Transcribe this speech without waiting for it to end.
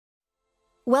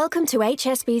Welcome to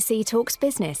HSBC Talks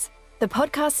Business, the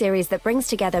podcast series that brings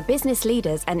together business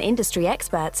leaders and industry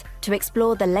experts to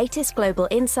explore the latest global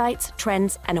insights,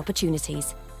 trends, and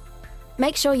opportunities.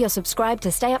 Make sure you're subscribed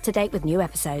to stay up to date with new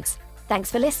episodes.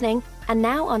 Thanks for listening, and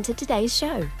now on to today's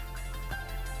show.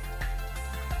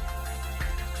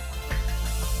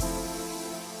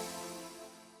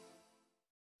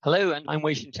 Hello, and I'm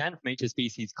Wei-Shin Chan from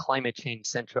HSBC's Climate Change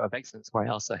Centre of Excellence, where I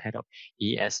also head up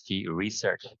ESG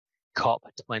research.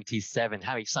 COP27,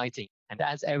 how exciting. And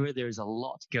as ever, there's a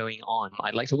lot going on.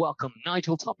 I'd like to welcome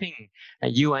Nigel Topping, a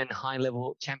UN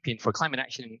high-level champion for climate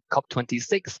action in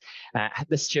COP26.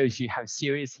 This shows you how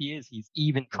serious he is. He's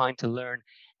even trying to learn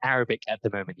Arabic at the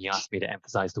moment. He asked me to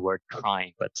emphasize the word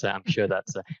trying, but I'm sure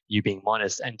that's you being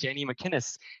modest. And Jenny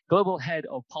McInnes, Global Head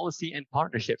of Policy and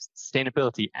Partnerships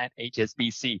Sustainability at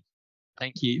HSBC.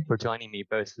 Thank you for joining me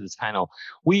both for this panel.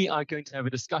 We are going to have a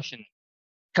discussion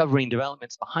covering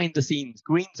developments behind the scenes,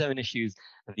 green zone issues,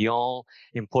 and the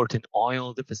all-important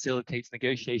oil that facilitates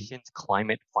negotiations,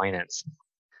 climate finance.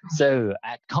 So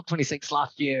at COP26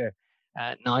 last year,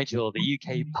 Nigel, the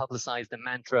UK publicized the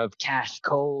mantra of cash,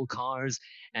 coal, cars,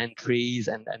 and trees,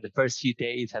 and the first few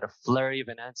days had a flurry of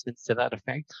announcements to that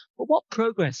effect. But what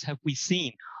progress have we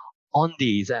seen on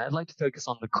these? I'd like to focus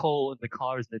on the coal and the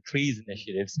cars and the trees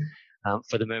initiatives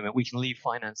for the moment. We can leave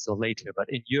finance till later, but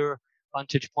in your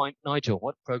vantage point, Nigel,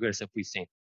 what progress have we seen?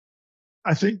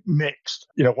 I think mixed.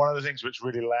 One of the things which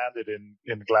really landed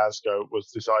in Glasgow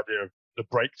was this idea of the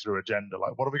breakthrough agenda.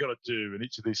 Like, what are we going to do in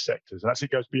each of these sectors? And actually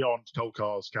goes beyond coal,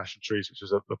 cars, cash and trees, which is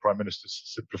the Prime Minister's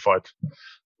simplified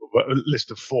list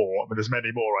of four. I mean, there's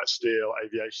many more, right? Steel,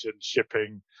 aviation,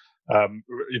 shipping,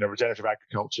 regenerative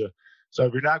agriculture. So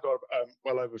we've now got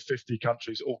well over 50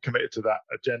 countries all committed to that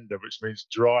agenda, which means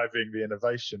driving the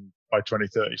innovation by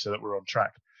 2030 so that we're on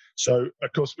track. So,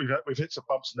 of course, we've hit some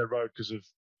bumps in the road because of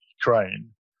Ukraine,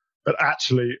 but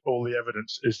actually all the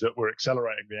evidence is that we're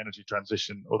accelerating the energy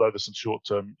transition, although there's some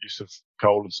short-term use of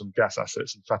coal and some gas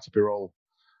assets, and Fatih Birol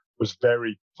was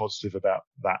very positive about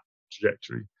that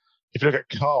trajectory. If you look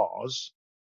at cars,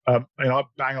 I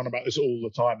bang on about this all the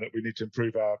time, that we need to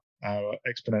improve our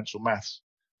exponential maths.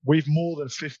 We've more than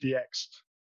 50x'd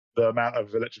the amount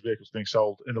of electric vehicles being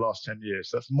sold in the last 10 years.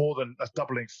 So that's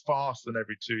doubling faster than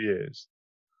every 2 years.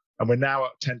 And we're now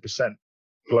at 10%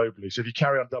 globally. So if you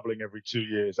carry on doubling every 2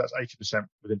 years, that's 80%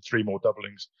 within 3 more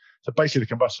doublings. So basically the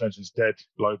combustion engine is dead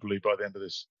globally by the end of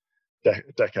this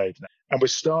decade now. And we're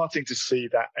starting to see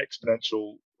that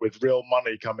exponential with real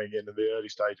money coming in the early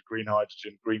stage of green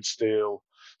hydrogen, green steel,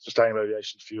 sustainable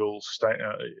aviation fuels,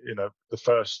 the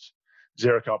first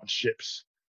zero carbon ships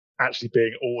actually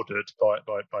being ordered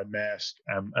by Maersk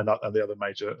and the other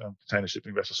major container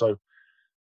shipping vessels. So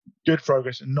good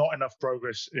progress, and not enough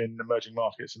progress in emerging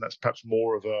markets, and that's perhaps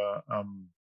more of a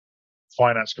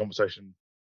finance conversation,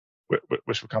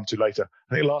 which we'll come to later.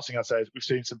 I think the last thing I'd say is we've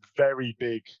seen some very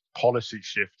big policy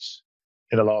shifts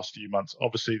in the last few months.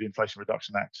 Obviously, the Inflation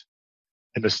Reduction Act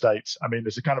in the States. I mean,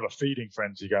 there's a kind of a feeding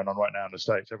frenzy going on right now in the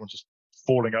States. Everyone's just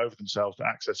falling over themselves to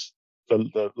access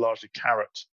the largely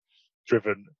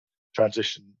carrot-driven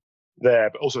transition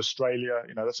there, but also Australia,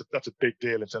 that's a big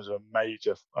deal in terms of a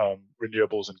major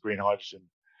renewables and green hydrogen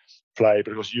play.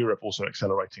 But of course, Europe also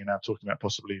accelerating and now talking about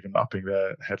possibly even upping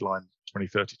their headline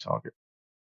 2030 target.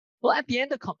 Well, at the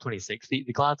end of COP26, the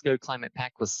Glasgow Climate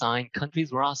Pact was signed.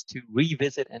 Countries were asked to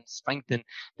revisit and strengthen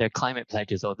their climate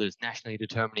pledges, or those nationally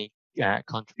determining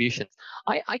contributions.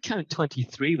 I count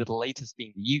 23, with the latest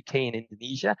being the UK and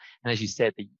Indonesia, and as you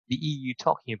said, the EU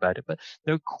talking about it, but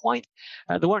they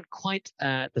weren't quite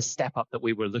the step up that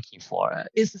we were looking for.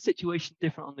 Is the situation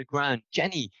different on the ground?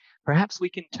 Jenny, perhaps we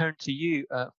can turn to you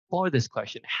for this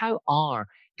question. How are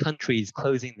countries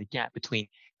closing the gap between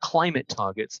climate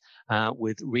targets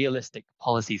with realistic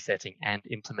policy setting and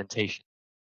implementation?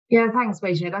 Yeah, thanks,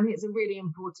 Wei-Shin. I think it's a really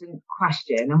important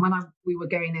question. And when we were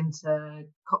going into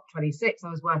COP26, I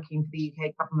was working for the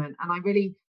UK government, and I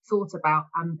really thought about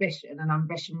ambition and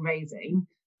ambition raising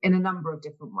in a number of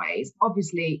different ways.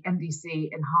 Obviously, NDC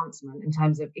enhancement in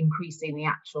terms of increasing the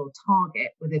actual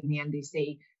target within the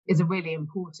NDC is a really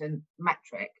important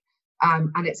metric.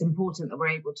 And it's important that we're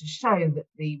able to show that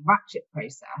the ratchet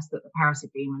process that the Paris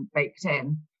Agreement baked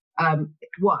in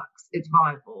works, it's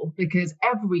viable, because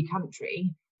every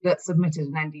country that submitted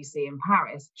an NDC in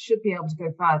Paris should be able to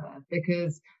go further,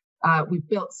 because we've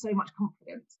built so much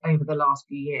confidence over the last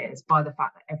few years by the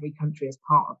fact that every country is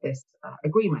part of this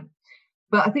agreement.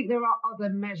 But I think there are other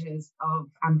measures of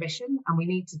ambition, and we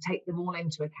need to take them all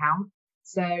into account.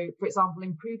 So, for example,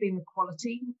 improving the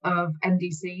quality of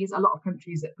NDCs. A lot of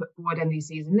countries that put forward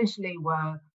NDCs initially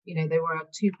were, they were a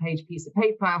 2-page piece of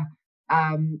paper.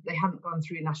 They hadn't gone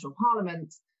through national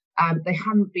parliament. They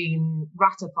hadn't been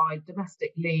ratified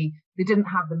domestically. They didn't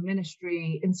have the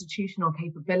ministry institutional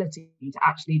capability to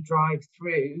actually drive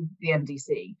through the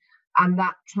NDC. And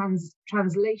that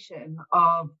translation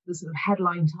of the sort of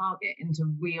headline target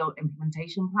into real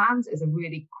implementation plans is a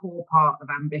really core part of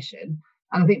ambition.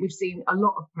 And I think we've seen a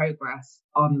lot of progress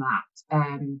on that.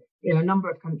 A number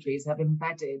of countries have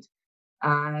embedded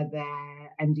their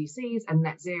NDCs and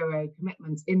net zero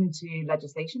commitments into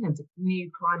legislation, into new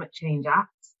climate change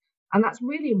acts. And that's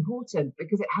really important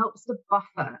because it helps to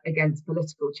buffer against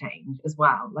political change as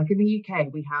well. Like in the UK,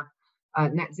 we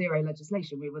have net zero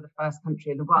legislation. We were the first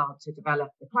country in the world to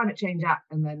develop the Climate Change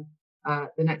Act and then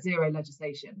the net zero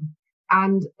legislation.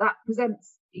 And that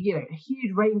presents, a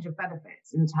huge range of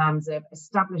benefits in terms of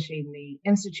establishing the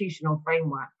institutional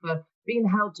framework for being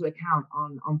held to account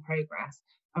on progress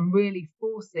and really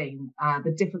forcing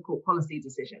the difficult policy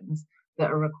decisions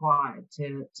that are required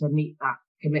to meet that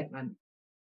commitment.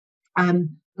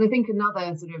 And I think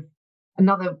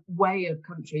another way of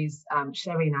countries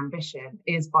showing ambition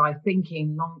is by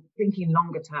thinking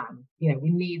longer term.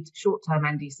 We need short-term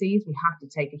NDCs. We have to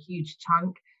take a huge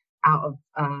chunk out of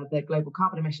the global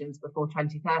carbon emissions before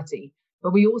 2030.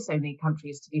 But we also need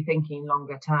countries to be thinking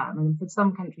longer term. And for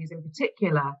some countries in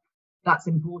particular, that's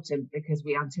important because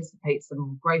we anticipate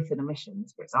some growth in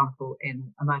emissions, for example,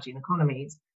 in emerging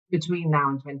economies between now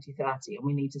and 2030. And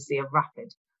we need to see a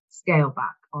rapid scale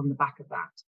back on the back of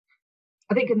that.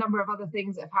 I think a number of other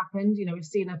things that have happened. We've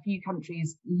seen a few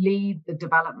countries lead the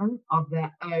development of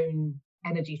their own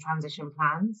energy transition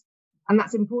plans. And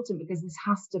that's important because this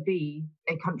has to be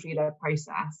a country-led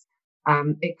process.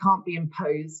 It can't be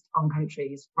imposed on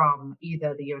countries from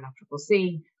either the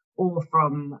UNFCCC or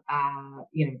from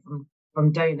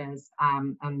donors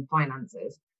and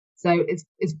financiers. So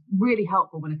it's really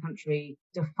helpful when a country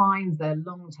defines their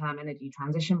long-term energy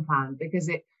transition plan because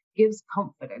it gives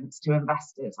confidence to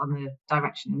investors on the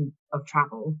direction of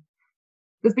travel.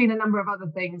 There's been a number of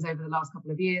other things over the last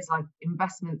couple of years, like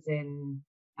investments in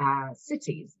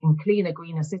cities, in cleaner,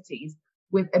 greener cities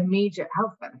with immediate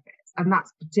health benefits. And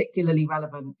that's particularly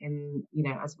relevant in,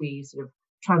 as we sort of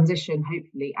transition,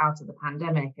 hopefully, out of the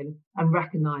pandemic and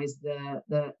recognise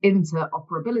the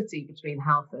interoperability between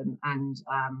health and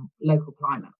local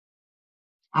climate.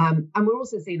 And we're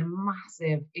also seeing a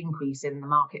massive increase in the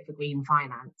market for green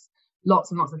finance.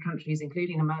 Lots and lots of countries,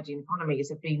 including emerging economies,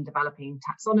 have been developing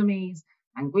taxonomies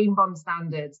and green bond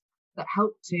standards that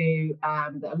help to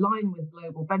that align with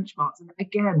global benchmarks and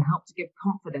again help to give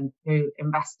confidence to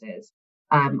investors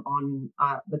on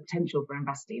the potential for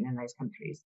investing in those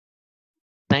countries.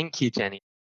 Thank you, Jenny.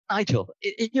 Nigel,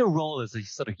 in your role as a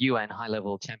sort of UN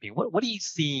high-level champion, what are you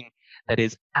seeing that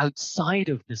is outside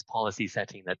of this policy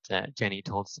setting that Jenny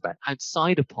told us about,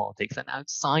 outside of politics and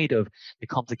outside of the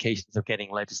complications of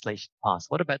getting legislation passed?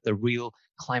 What about the real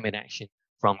climate action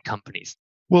from companies?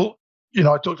 Well, I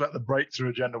talked about the breakthrough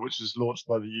agenda, which was launched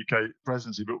by the UK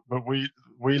presidency, but we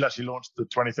actually launched the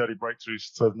 2030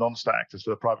 breakthroughs for non-stat actors, for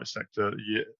the private sector,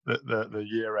 the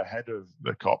year ahead of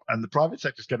the COP. And the private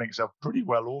sector is getting itself pretty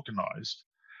well organised.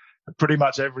 Pretty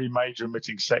much every major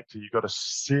emitting sector, you've got a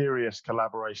serious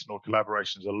collaboration or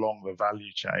collaborations along the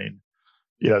value chain.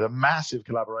 The massive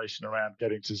collaboration around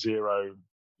getting to zero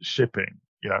shipping.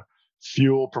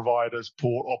 Fuel providers,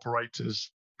 port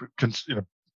operators,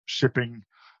 shipping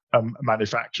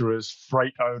manufacturers,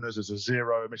 freight owners. There's a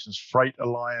zero emissions freight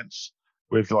alliance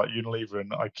with like Unilever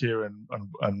and IKEA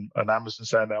and Amazon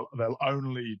saying they'll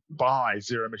only buy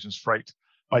zero emissions freight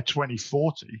by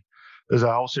 2040. There's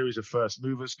a whole series of first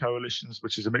movers coalitions,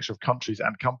 which is a mixture of countries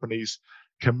and companies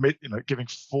giving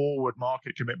forward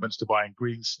market commitments to buying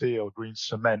green steel, green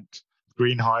cement,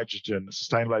 green hydrogen,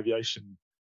 sustainable aviation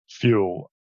fuel.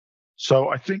 So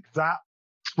I think that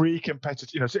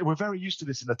pre-competitive, so we're very used to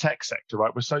this in the tech sector,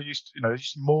 right? We're so used to,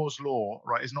 Moore's law,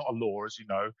 right, is not a law, as you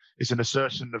know. It's an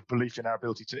assertion of belief in our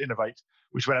ability to innovate,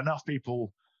 which when enough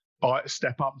people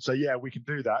step up and say, yeah, we can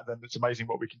do that, then it's amazing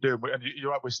what we can do. And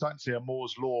you're right, we're starting to see a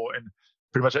Moore's law in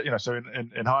pretty much, so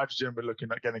in hydrogen, we're looking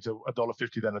at getting to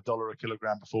 $1.50, then $1 a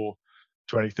kilogram before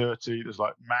 2030. There's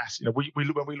like mass, when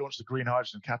we launched the green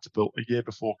hydrogen catapult a year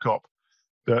before COP,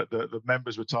 the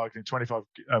members were targeting 25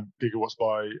 gigawatts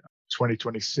by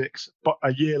 2026. But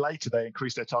a year later, they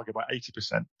increased their target by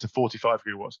 80% to 45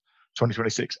 gigawatts,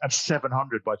 2026, and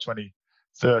 700 by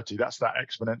 2030. That's that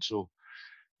exponential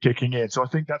kicking in. So I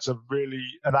think that's a really,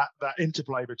 and that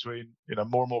interplay between,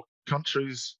 more and more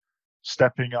countries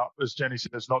stepping up, as Jenny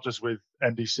said, it's not just with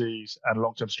NDCs and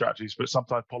long-term strategies, but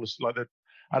sometimes policy like that.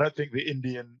 I don't think the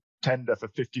Indian tender for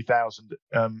 50,000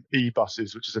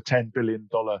 e-buses, which is a $10 billion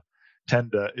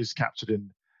tender, is captured in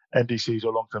NDCs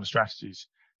or long-term strategies.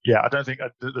 Yeah, I don't think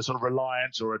the sort of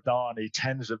Reliance or Adani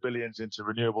tens of billions into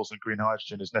renewables and green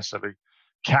hydrogen is necessarily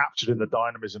captured in the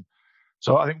dynamism.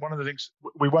 So I think one of the things,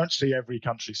 we won't see every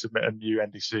country submit a new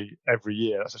NDC every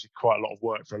year. That's actually quite a lot of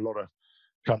work for a lot of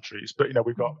countries. But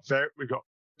we've got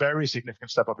very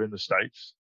significant step up in the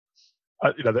States.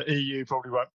 The EU probably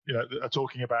won't. Are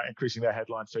talking about increasing their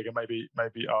headline figure. Maybe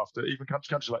after even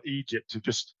countries like Egypt, who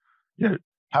just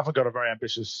haven't got a very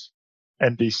ambitious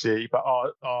NDC, but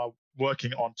are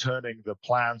working on turning the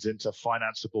plans into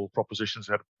financeable propositions.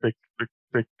 We had a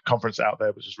big conference out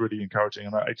there, which is really encouraging,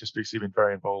 and HSBC been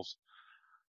very involved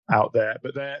out there.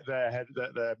 But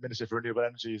their Minister for Renewable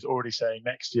Energy is already saying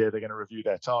next year they're going to review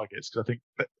their targets, because I think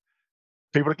that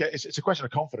people it's a question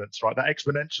of confidence, right? That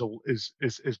exponential is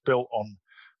built on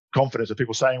confidence of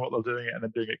people saying what they're doing it and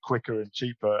then doing it quicker and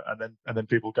cheaper, and then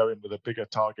people go in with a bigger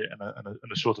target and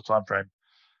a shorter time frame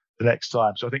the next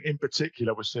time. So I think in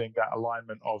particular we're seeing that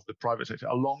alignment of the private sector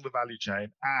along the value chain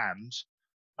and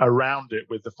around it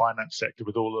with the finance sector,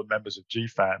 with all the members of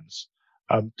GFANZ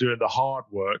doing the hard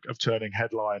work of turning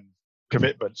headline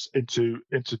commitments into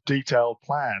detailed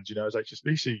plans. As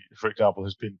HSBC, for example,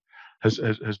 has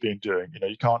been doing.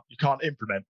 You can't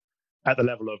implement at the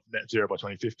level of net zero by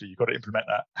 2050. You've got to implement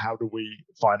that. How do we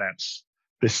finance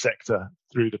this sector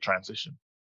through the transition?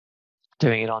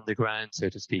 Doing it on the ground, so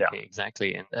to speak. Yeah.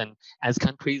 Exactly. And as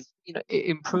countries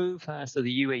improve, so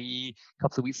the UAE a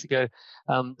couple of weeks ago,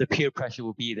 the peer pressure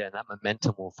will be there and that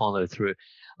momentum will follow through.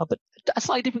 But a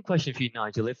slightly different question for you,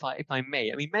 Nigel, if I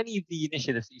may. I mean, many of the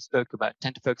initiatives that you spoke about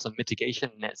tend to focus on mitigation,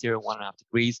 net zero, 1.5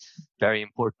 degrees, very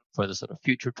important for the sort of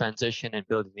future transition and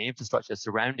building the infrastructure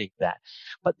surrounding that.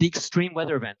 But the extreme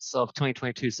weather events of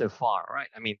 2022 so far, right?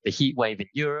 I mean, the heat wave in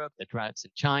Europe, the droughts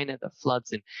in China, the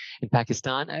floods in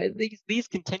Pakistan, these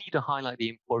continue to highlight the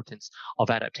importance of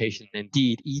adaptation.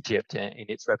 Indeed, Egypt, in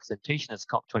its representation as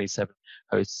COP27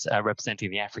 hosts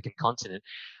representing the African continent,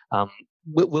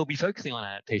 will be focusing on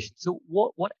adaptation. So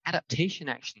what adaptation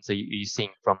actions are you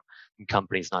seeing from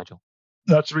companies, Nigel?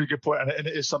 That's a really good point, and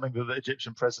it is something that the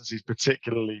Egyptian presidency is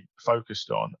particularly focused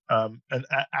on. And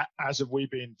as have we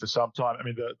been for some time. I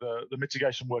mean, the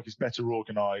mitigation work is better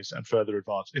organised and further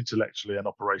advanced intellectually and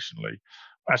operationally.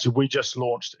 Actually, we just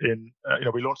launched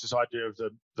we launched this idea of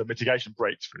the mitigation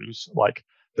breakthroughs, like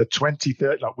the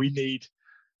 2030. Like we need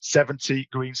 70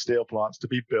 green steel plants to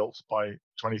be built by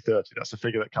 2030. That's the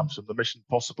figure that comes from the Mission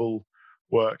Possible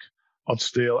work on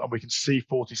steel, and we can see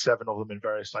 47 of them in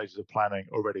various stages of planning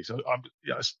already. So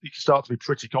you can start to be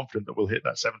pretty confident that we'll hit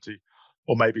that 70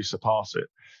 or maybe surpass it.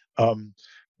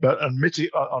 But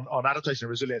on adaptation and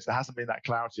resilience, there hasn't been that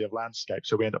clarity of landscape.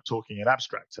 So we end up talking in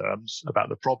abstract terms about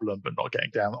the problem, but not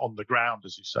getting down on the ground,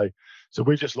 as you say. So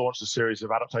we've just launched a series of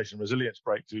adaptation and resilience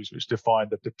breakthroughs, which define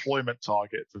the deployment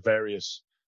target for various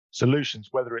solutions,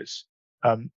 whether it's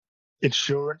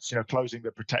insurance, closing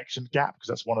the protection gap, because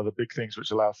that's one of the big things which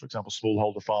allows, for example,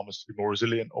 smallholder farmers to be more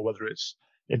resilient, or whether it's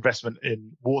investment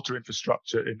in water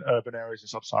infrastructure in urban areas in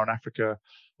sub-Saharan Africa,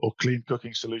 or clean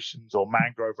cooking solutions, or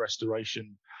mangrove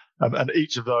restoration. And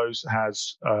each of those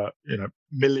has,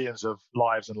 millions of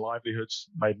lives and livelihoods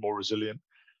made more resilient.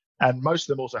 And most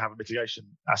of them also have a mitigation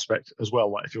aspect as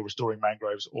well. Like if you're restoring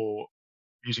mangroves or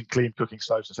using clean cooking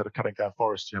stoves instead of cutting down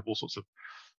forests, you have all sorts of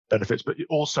benefits. But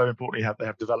also importantly, they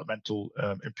have developmental,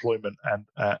 employment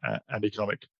and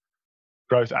economic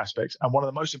growth aspects. And one of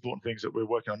the most important things that we're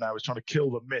working on now is trying to kill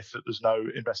the myth that there's no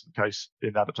investment case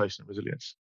in adaptation and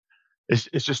resilience.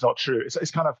 It's just not true.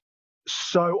 It's kind of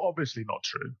so obviously not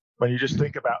true when you just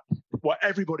think about what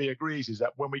everybody agrees is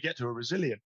that when we get to a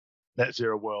resilient net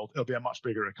zero world, it'll be a much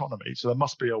bigger economy. So there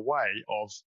must be a way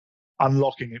of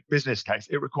unlocking a business case.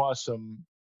 It requires some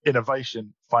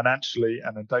innovation financially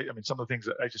and in data. I mean, some of the things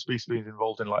that HSBC has been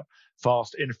involved in, like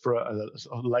fast infra,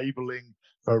 labeling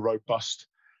for a robust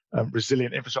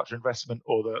resilient infrastructure investment,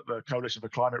 or the Coalition for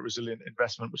Climate Resilient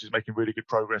Investment, which is making really good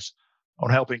progress on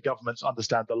helping governments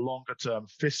understand the longer term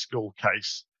fiscal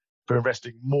case for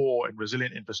investing more in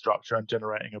resilient infrastructure and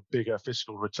generating a bigger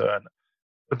fiscal return.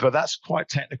 But that's quite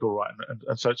technical, right?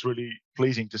 And so it's really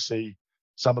pleasing to see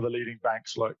some of the leading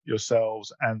banks like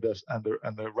yourselves and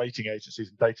the rating agencies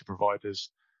and data providers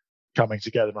coming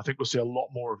together. And I think we'll see a lot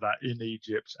more of that in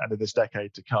Egypt and in this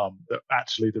decade to come, that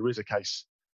actually there is a case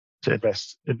to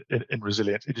invest in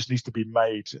resilience. It just needs to be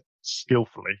made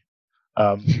skillfully.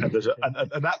 And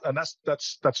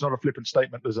that's not a flippant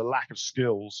statement. There's a lack of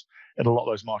skills in a lot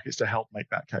of those markets to help make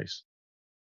that case.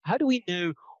 How do we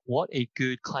know what a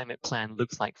good climate plan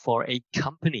looks like for a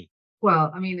company?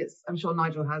 Well, I mean, I'm sure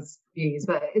Nigel has views,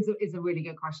 but it's a really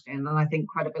good question. And I think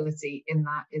credibility in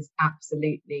that is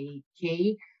absolutely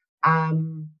key.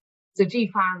 So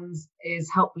GFANZ is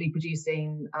helpfully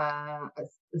producing a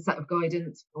set of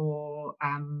guidance for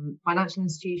financial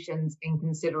institutions in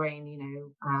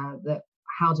considering,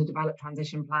 how to develop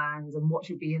transition plans and what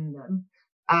should be in them.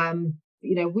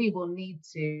 We will need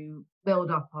to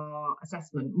build up our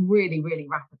assessment really, really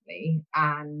rapidly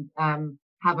and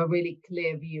have a really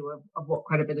clear view of what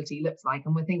credibility looks like.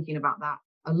 And we're thinking about that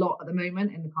a lot at the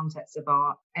moment in the context of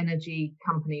our energy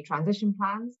company transition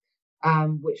plans,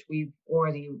 which we've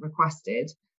already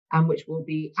requested and which will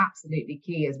be absolutely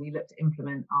key as we look to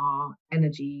implement our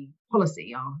energy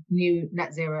policy, our new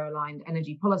net zero aligned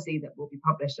energy policy that will be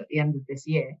published at the end of this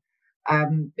year.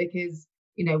 Because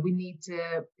we need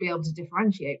to be able to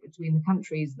differentiate between the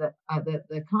countries that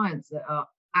the clients that are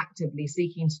actively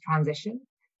seeking to transition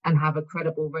and have a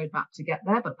credible roadmap to get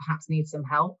there, but perhaps need some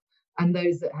help, and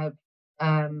those that have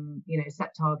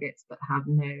set targets but have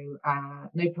no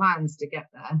plans to get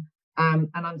there, and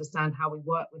understand how we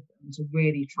work with them to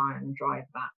really try and drive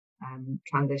that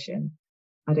transition.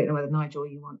 I don't know whether, Nigel,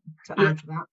 you want to add to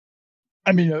that.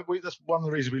 I mean, that's one of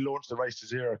the reasons we launched the Race to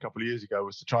Zero a couple of years ago,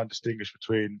 was to try and distinguish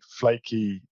between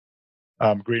flaky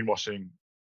greenwashing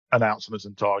announcements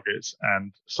and targets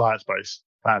and science-based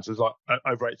plans. There's like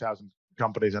over 8,000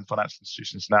 companies and financial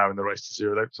institutions now in the Race to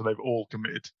Zero, so they've all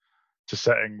committed to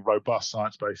setting robust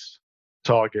science-based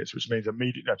targets, which means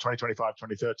immediate 2025,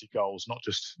 2030 goals, not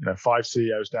just 5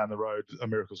 CEOs down the road, a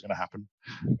miracle's going to happen.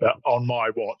 But on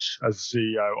my watch as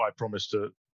CEO, I promise to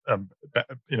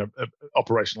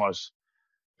operationalize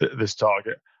this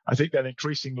target. I think that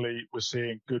increasingly we're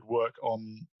seeing good work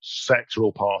on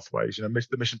sectoral pathways.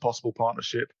 The Mission Possible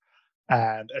Partnership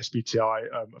and SBTI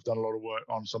have done a lot of work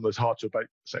on some of those hard to abate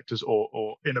sectors,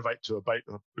 or innovate to abate,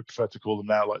 we prefer to call them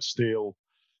now, like steel,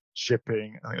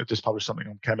 shipping. I think I just published something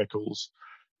on chemicals.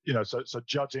 So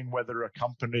judging whether a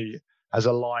company has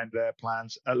aligned their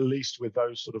plans at least with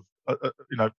those sort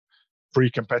of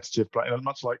pre-competitive plans,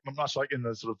 much like in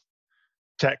the sort of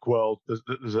tech world,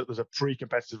 there's a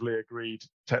pre-competitively agreed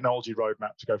technology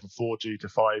roadmap to go from 4G to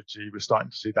 5G. We're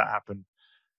starting to see that happen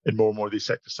in more and more of these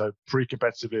sectors. So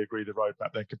pre-competitively agree the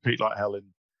roadmap, then compete like hell in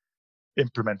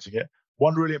implementing it.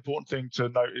 One really important thing to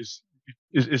note is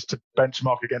to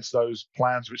benchmark against those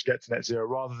plans which get to net zero,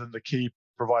 rather than the key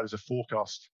providers of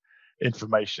forecast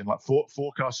information. Like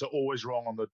forecasts are always wrong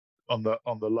on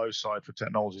the low side for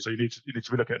technology. So you need to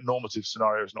be looking at normative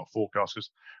scenarios, not forecasts, because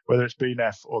whether it's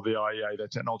BNEF or the IEA, their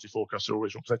technology forecasts are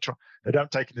always wrong, because they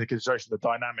don't take into consideration the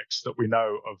dynamics that we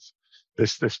know of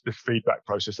this feedback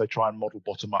process. They try and model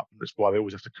bottom up, and that's why they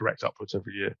always have to correct upwards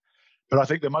every year. But I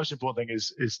think the most important thing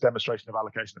is demonstration of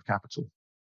allocation of capital,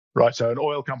 right? So an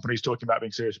oil company is talking about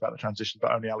being serious about the transition,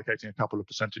 but only allocating a couple of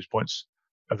percentage points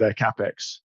of their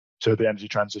capex to the energy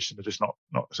transition. They're just not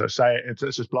so say it's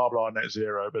just blah blah net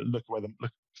zero, but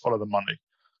follow the money.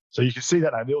 So you can see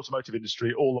that now in the automotive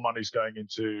industry, all the money's going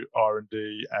into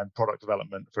R&D and product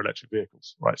development for electric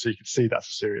vehicles, right? So you can see that's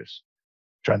a serious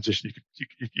transition.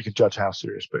 You can judge how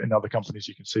serious, but in other companies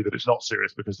you can see that it's not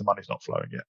serious because the money's not flowing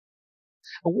yet.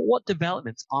 What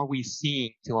developments are we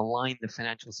seeing to align the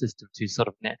financial system to sort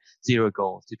of net zero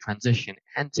goals, to transition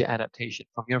and to adaptation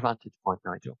from your vantage point,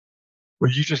 Nigel?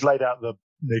 Well, you just laid out the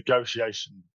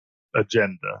negotiation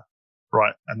agenda,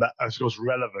 right? And that, of course,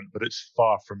 relevant, but it's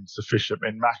far from sufficient. I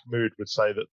mean, Mahmoud would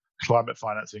say that climate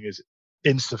financing is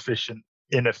insufficient,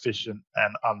 inefficient,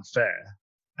 and unfair.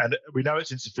 And we know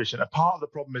it's insufficient. And part of the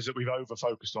problem is that we've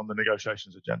over-focused on the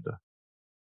negotiations agenda.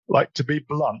 Like, to be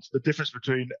blunt, the difference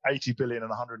between 80 billion and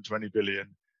 120 billion,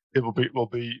 it will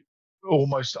be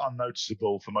almost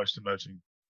unnoticeable for most emerging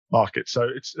markets. So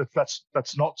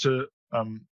that's not to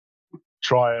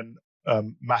try and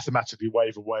mathematically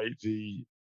wave away the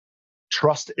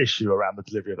trust issue around the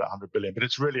delivery of that 100 billion, but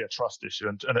it's really a trust issue,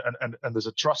 and there's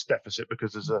a trust deficit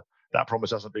because that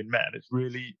promise hasn't been met. It's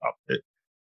really it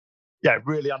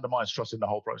really undermines trust in the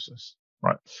whole process,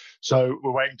 right? So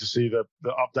we're waiting to see the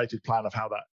updated plan of how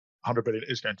that 100 billion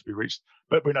is going to be reached,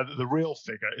 but we know that the real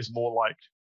figure is more like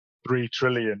 3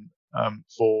 trillion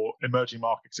for emerging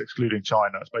markets excluding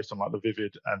China. It's based on like the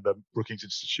Vivid and the Brookings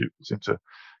Institute seem to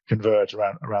converge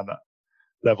around that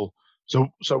level.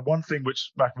 So one thing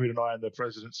which Mahmoud and I and the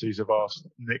presidencies have asked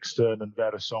Nick Stern and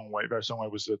Vera Songway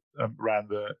was ran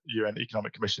the UN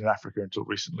Economic Commission in Africa until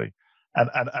recently, and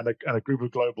a group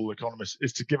of global economists,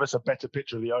 is to give us a better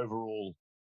picture of the overall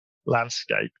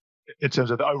landscape in terms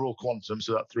of the overall quantum,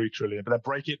 so that 3 trillion, but then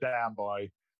break it down by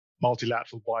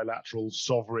multilateral, bilateral,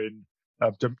 sovereign,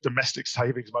 domestic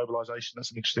savings mobilization.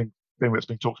 That's an interesting thing that's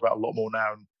being talked about a lot more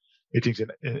now in meetings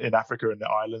in Africa and the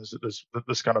islands, that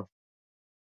there's kind of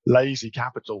lazy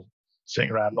capital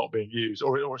sitting around not being used,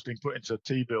 or it's being put into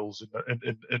T-bills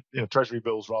in treasury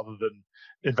bills rather than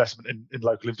investment in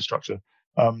local infrastructure.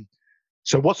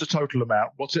 So what's the total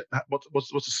amount? What's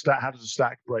the stack? How does the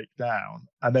stack break down?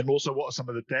 And then also, what are some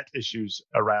of the debt issues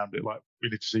around it? Like, we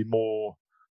need to see more,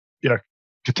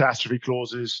 catastrophe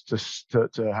clauses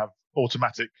to have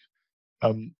automatic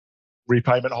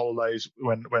repayment holidays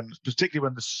particularly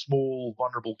when the small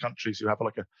vulnerable countries who have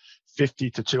like a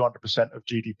 50 to 200% of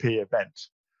GDP event,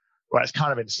 right? It's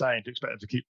kind of insane to expect them to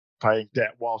keep paying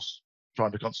debt whilst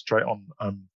trying to concentrate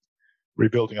on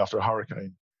rebuilding after a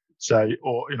hurricane. So,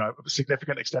 or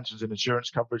significant extensions in insurance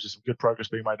coverage. There's some good progress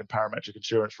being made in parametric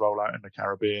insurance rollout in the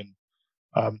Caribbean.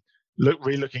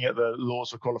 Relooking at the laws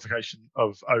for qualification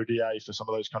of ODA for some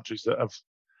of those countries that have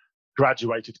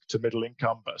graduated to middle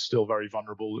income but are still very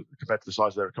vulnerable compared to the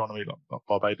size of their economy. Like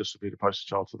Barbados would be the poster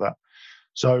child for that.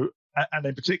 So, and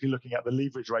then particularly looking at the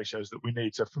leverage ratios that we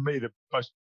need. So for me, the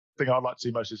most thing I'd like to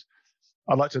see most is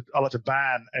I'd like to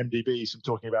ban MDBs from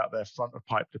talking about their front of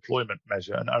pipe deployment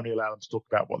measure and only allow them to talk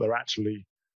about what they're actually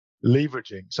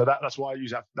leveraging. So that's why I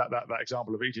use that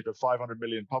example of Egypt of 500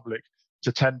 million public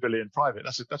to 10 billion private.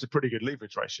 That's a pretty good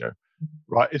leverage ratio,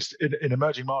 right? It's in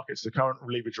emerging markets, the current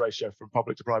leverage ratio from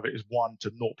public to private is 1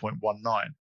 to 0.19.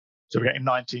 So we're getting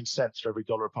 19 cents for every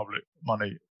dollar of public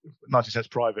money, 19 cents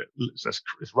private.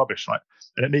 It's rubbish, right?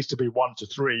 And it needs to be 1 to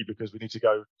 3 because we need to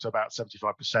go to about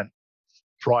 75%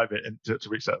 private to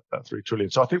reach that 3 trillion.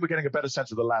 So I think we're getting a better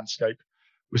sense of the landscape.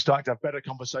 We're starting to have better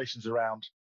conversations around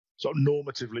sort of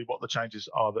normatively what the changes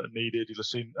are that are needed. You'll have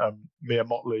seen Mia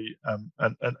Motley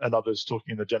and others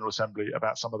talking in the General Assembly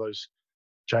about some of those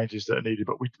changes that are needed.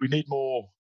 But we need more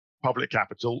public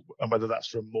capital, and whether that's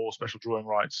from more special drawing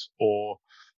rights or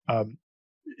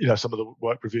some of the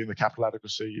work reviewing the capital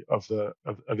adequacy of the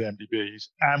MDBs,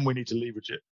 and we need to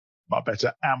leverage it much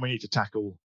better, and we need to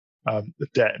tackle the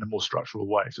debt in a more structural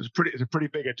way. So it's a pretty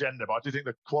big agenda, but I do think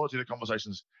the quality of the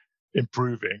conversation's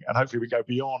improving, and hopefully we go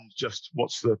beyond just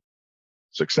what's the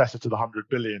successor to the 100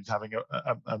 billion, having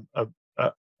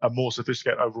a more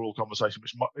sophisticated overall conversation,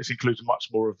 which includes much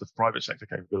more of the private sector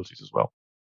capabilities as well.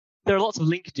 There are lots of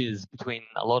linkages between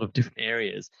a lot of different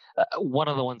areas. One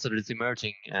of the ones that is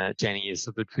emerging, Jenny, is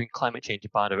between climate change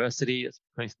and biodiversity. It's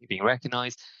increasingly being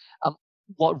recognized.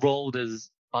 What role does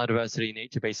biodiversity and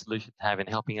nature-based solutions have in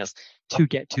helping us to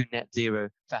get to net zero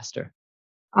faster?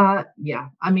 Yeah,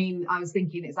 I mean, I was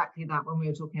thinking exactly that when we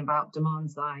were talking about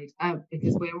demand side,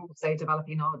 because we're also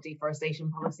developing our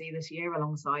deforestation policy this year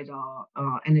alongside our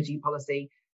energy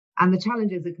policy. And the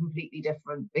challenges are completely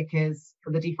different, because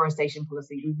for the deforestation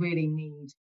policy, we really need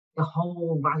the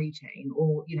whole value chain,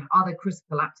 or other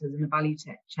critical actors in the value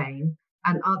chain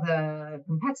and other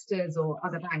competitors or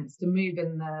other banks to move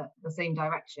in the same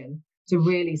direction to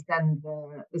really send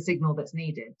the signal that's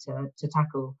needed to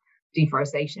tackle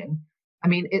deforestation. I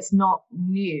mean, it's not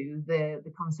new, the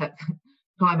concept that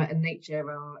climate and nature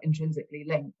are intrinsically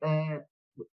linked.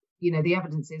 The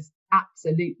evidence is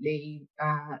absolutely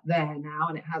there now,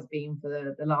 and it has been for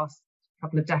the last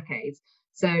couple of decades.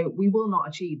 So we will not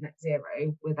achieve net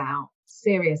zero without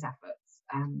serious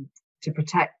efforts to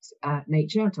protect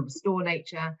nature, to restore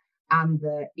nature and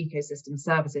the ecosystem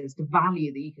services, to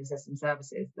value the ecosystem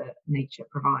services that nature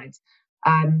provides.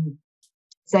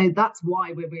 So that's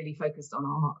why we're really focused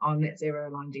on our net zero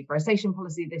aligned deforestation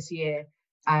policy this year.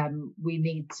 We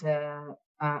need to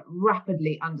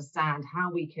rapidly understand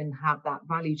how we can have that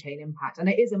value chain impact. And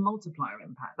it is a multiplier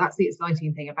impact. That's the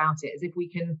exciting thing about it, is if we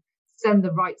can send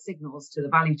the right signals to the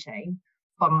value chain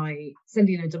by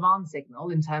sending a demand signal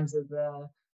in terms of the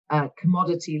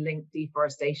commodity linked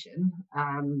deforestation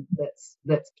that's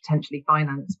potentially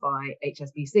financed by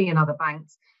HSBC and other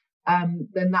banks,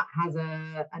 then that has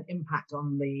an impact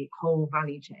on the whole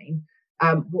value chain.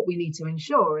 What we need to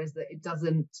ensure is that it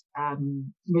doesn't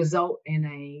result in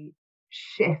a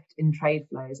shift in trade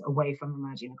flows away from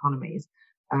emerging economies,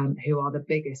 who are the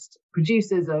biggest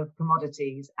producers of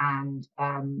commodities and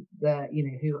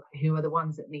who are the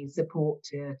ones that need support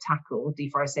to tackle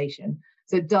deforestation.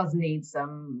 So it does need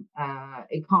some.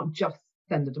 It can't just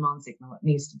send a demand signal.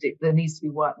 There needs to be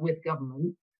work with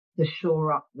government to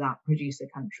shore up that producer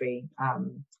country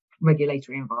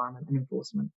regulatory environment and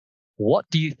enforcement. What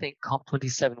do you think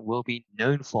COP27 will be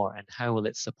known for, and how will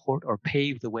it support or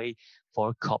pave the way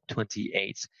for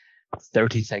COP28?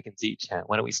 30 seconds each.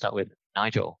 Why don't we start with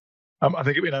Nigel? I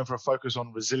think it'll be known for a focus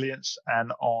on resilience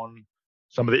and on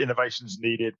some of the innovations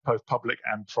needed, both public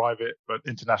and private, but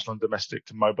international and domestic,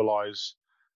 to mobilize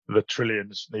the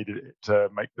trillions needed to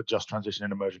make the just transition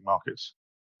in emerging markets.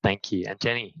 Thank you. And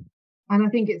Jenny? And I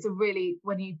think it's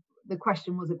the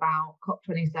question was about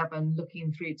COP27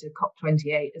 looking through to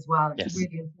COP28 as well. It's Yes.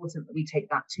 really important that we take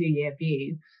that 2-year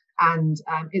view, and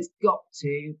it's got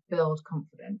to build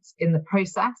confidence in the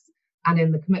process and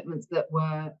in the commitments that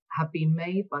have been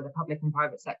made by the public and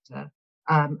private sector,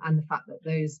 and the fact that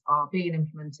those are being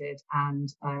implemented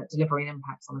and delivering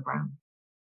impacts on the ground.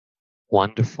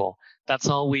 Wonderful. That's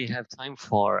all we have time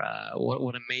for.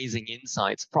 What amazing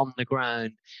insights from the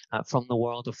ground, from the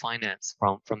world of finance,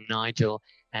 from Nigel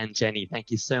and Jenny.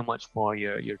 Thank you so much for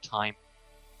your time.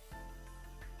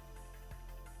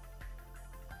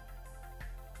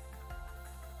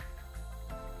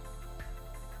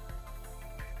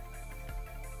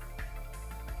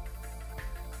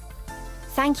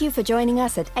 Thank you for joining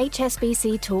us at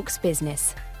HSBC Talks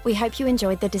Business. We hope you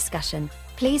enjoyed the discussion.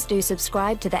 Please do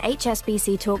subscribe to the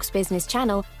HSBC Talks Business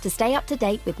channel to stay up to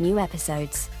date with new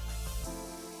episodes.